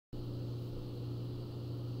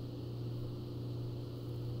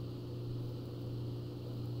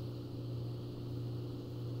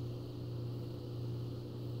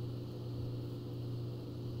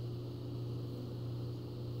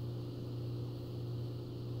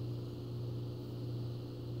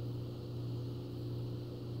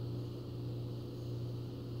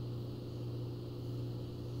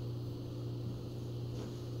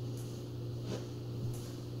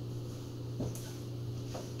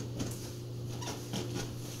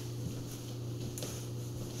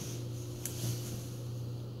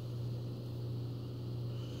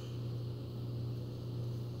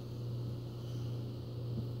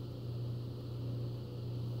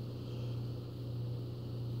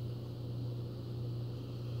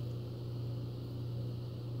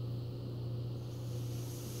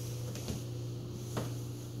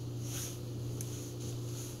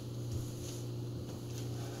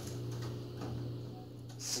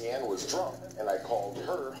Cian was drunk, and I called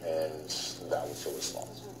her, and that was her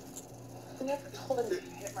response. I never told him to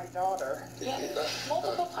hit my daughter. Yeah,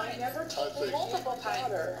 multiple times. I never told him multiple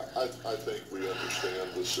times. I think we understand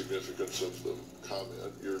the significance of the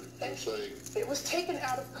comment. You're saying it was taken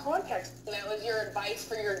out of context. And that was your advice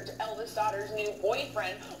for your eldest daughter's new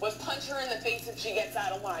boyfriend was punch her in the face if she gets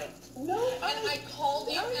out of line. No, I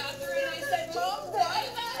called you after and I said, Mom, why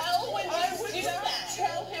the hell would you do that?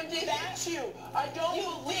 Tell him to hit you. I don't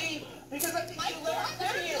believe because I think you left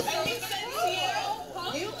you. And you said,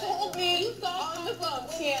 Cian, you told me on the phone,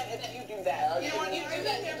 Cian, if you do that. You know what? You do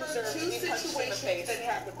that, you deserve to be punched in the face. That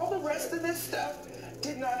happened. All the rest of this stuff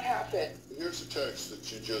did not happen. here's a text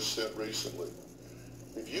that you just sent recently.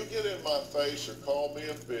 If you get in my face or call me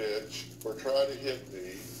a bitch or try to hit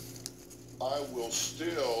me, I will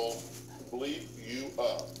still bleep you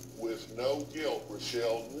up with no guilt,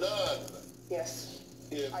 Rochelle, none. Yes.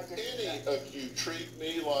 If any of you treat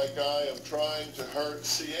me like I am trying to hurt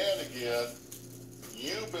Cian again,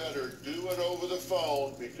 you better do it over the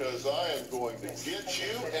phone because I am going to get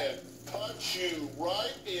you and punch you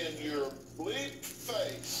right in your bleep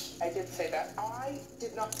face. I did say that. I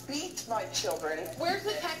did not beat my children. Where's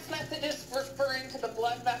the text messages referring to the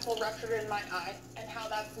blood vessel ruptured in my eye and how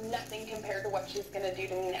that's nothing compared to what she's going to do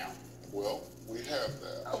to me now? Well, we have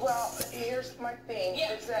that. Well, here's my thing.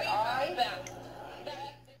 Yes, is that I...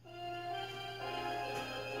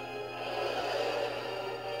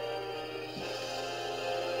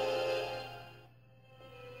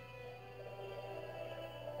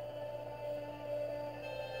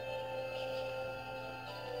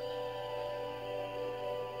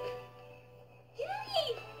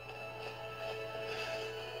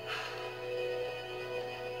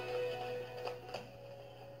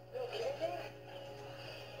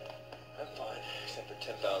 I'm fine, except for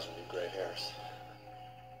 10,000 new gray hairs.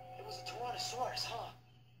 It was a Tyrannosaurus, huh?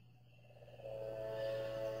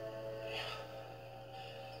 Yeah.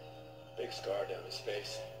 Big scar down his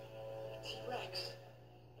face. T-Rex.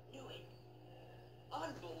 Knew it.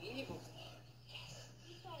 Unbelievable. Yes,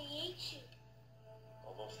 we thought he ate you.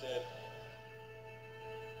 Almost dead.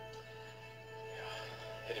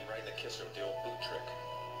 Yeah. Hit him right in the kisser with the old boot trick.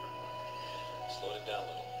 Slowed him down a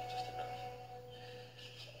little. Just enough.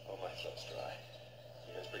 Oh, my throat's dry.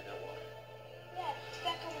 You guys bring that water? Dad, it's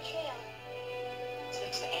back on the trail.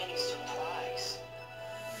 Takes Annie's surprise.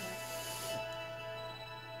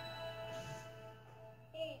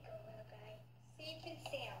 There you go, little guy. Safe and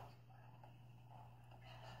sound.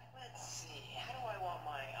 Let's see. How do I want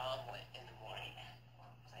my omelet in the morning?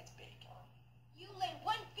 Besides bacon. You lay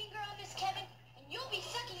one finger on this, Kevin, and you'll be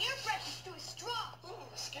sucking your breakfast through a straw. Ooh,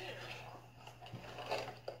 scary.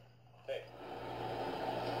 Hey.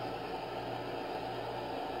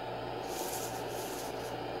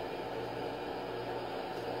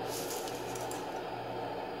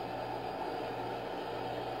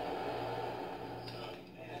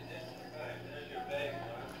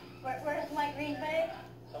 Where's my green bag?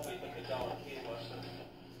 Somebody took it down the key, must have.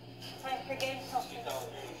 I'm forgetting something. She's down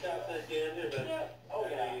the key shop that you in there, but Yeah.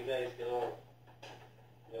 okay, you guys get on.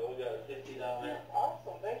 Yeah, we got a 50 down there.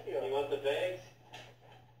 Awesome, thank you. You want the bags?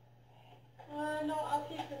 No, I'll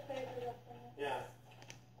keep the paper up for you. Yeah.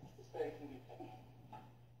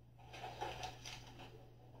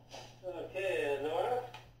 Okay, Nora,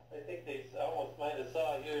 I think they almost might have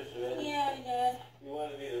saw yours already. Yeah, I did. You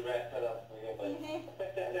wanted me to wrap it up for you, but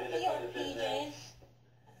Your PJs.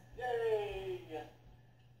 Yay!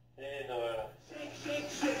 Hey, Nora.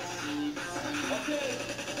 Okay,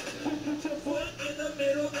 put your foot in the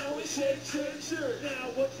middle, now we shake, shake, shake. Now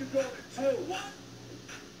what you gonna do? What?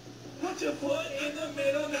 Put your foot in the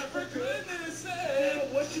middle, now for goodness sake. Now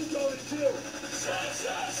what you gonna do? Shake,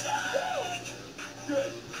 shake, shake.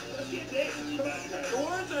 Good. Let's get this. Come on. The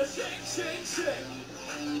words are shake, shake, shake.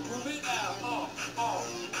 Move it out.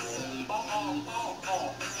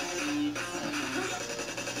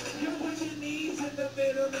 You put your knees in the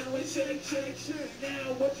middle, now we shake, shake, shake.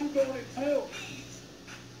 Now what you gonna do?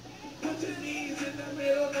 Put your knees in the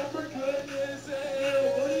middle, now for goodness sake. Now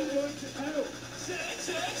what are you going to do? Shake,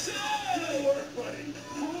 shake, shake. Good work, buddy.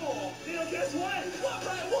 Cool. Neil, guess what? What,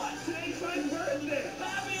 right, what? Today's my birthday.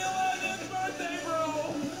 Happy 11th birthday, bro.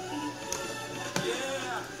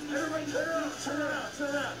 Yeah. Everybody turn around, turn around,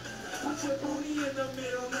 turn around. Put your booty in the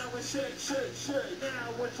middle, now we shake, shake, shake.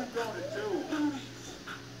 Now what you gonna do?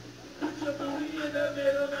 Put your booty in the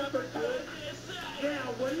middle, now for goodness sake.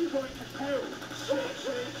 Now what are you going to do? Shake,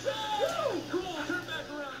 shake, shake. Woo! Cool, turn back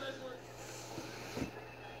around, nice work.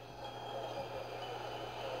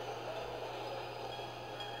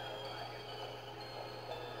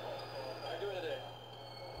 How you doing today?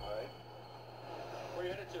 All right. Where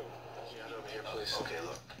you headed to? Get over here, please. Okay,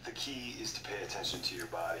 look, the key is to pay attention to your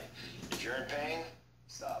body. If you're in pain,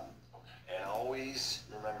 stop. And always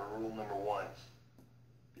remember rule number 1.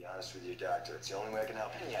 Be honest with your doctor. It's the only way I can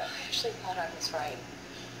help you. Yeah, I actually thought I was right.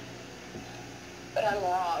 But I'm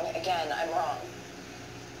wrong. Again, I'm wrong.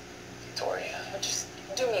 Victoria. Just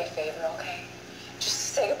do me a favor, okay? Just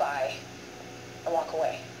say goodbye and walk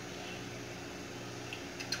away.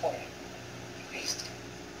 Victoria, please.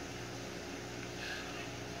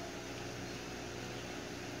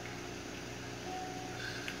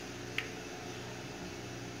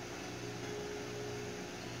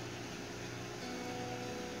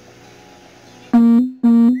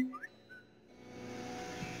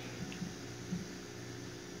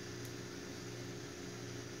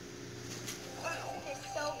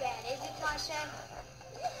 It's so bad, is it, Tasha?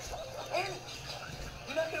 Annie,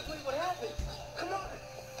 you're not gonna believe what happened. Come on.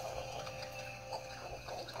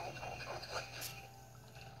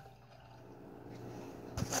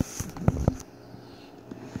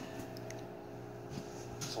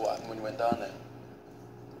 So what happened when you went down there?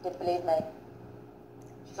 Didn't believe me.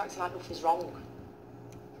 She's acting like nothing's wrong.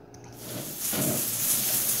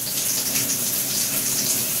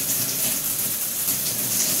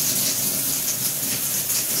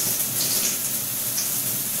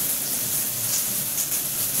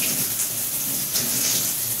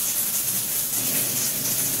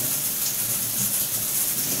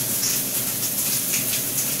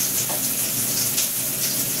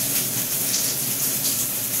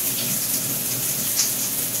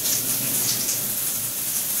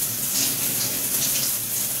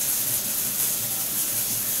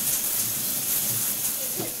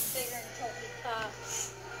 Bigger until he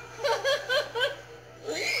coughs.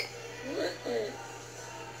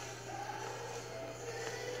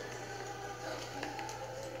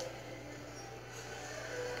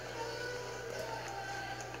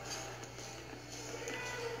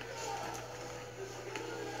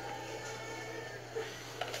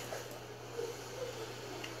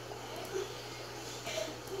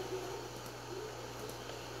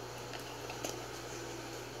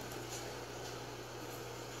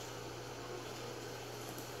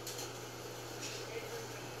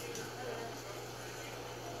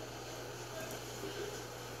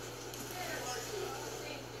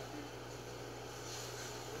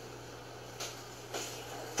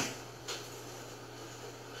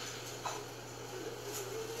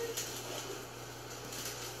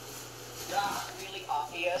 Really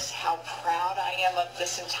obvious how proud I am of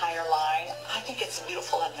this entire line. I think it's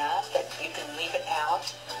beautiful enough that you can leave it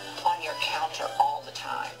out on your counter all the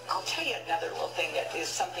time. I'll tell you another little thing that is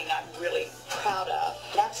something I'm really proud of.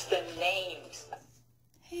 That's the names.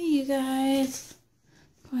 Hey you guys,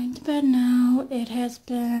 going to bed now. It has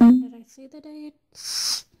been, did I say the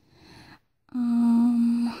dates?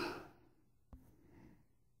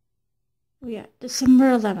 Yeah,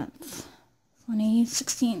 December 11th.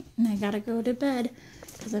 2016, and I gotta go to bed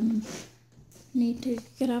because I need to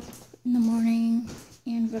get up in the morning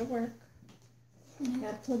and go to work, and I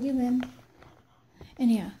gotta plug you in, and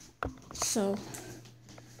yeah, so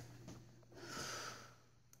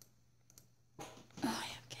I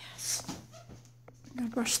have gas. I'm gonna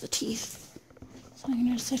brush the teeth, so I'm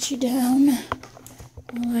gonna set you down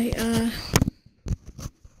while I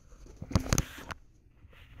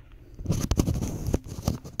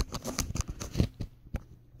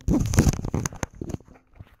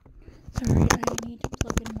sorry, I need to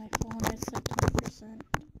plug in my phone. It's at 10%.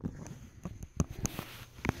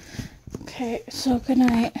 Okay, so good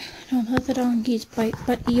night. Don't let the donkeys bite,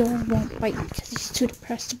 but Eeyore won't bite because he's too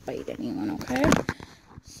depressed to bite anyone, okay?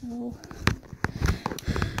 So,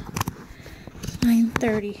 it's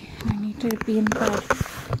 9:30, and I need to be in bed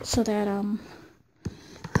so that,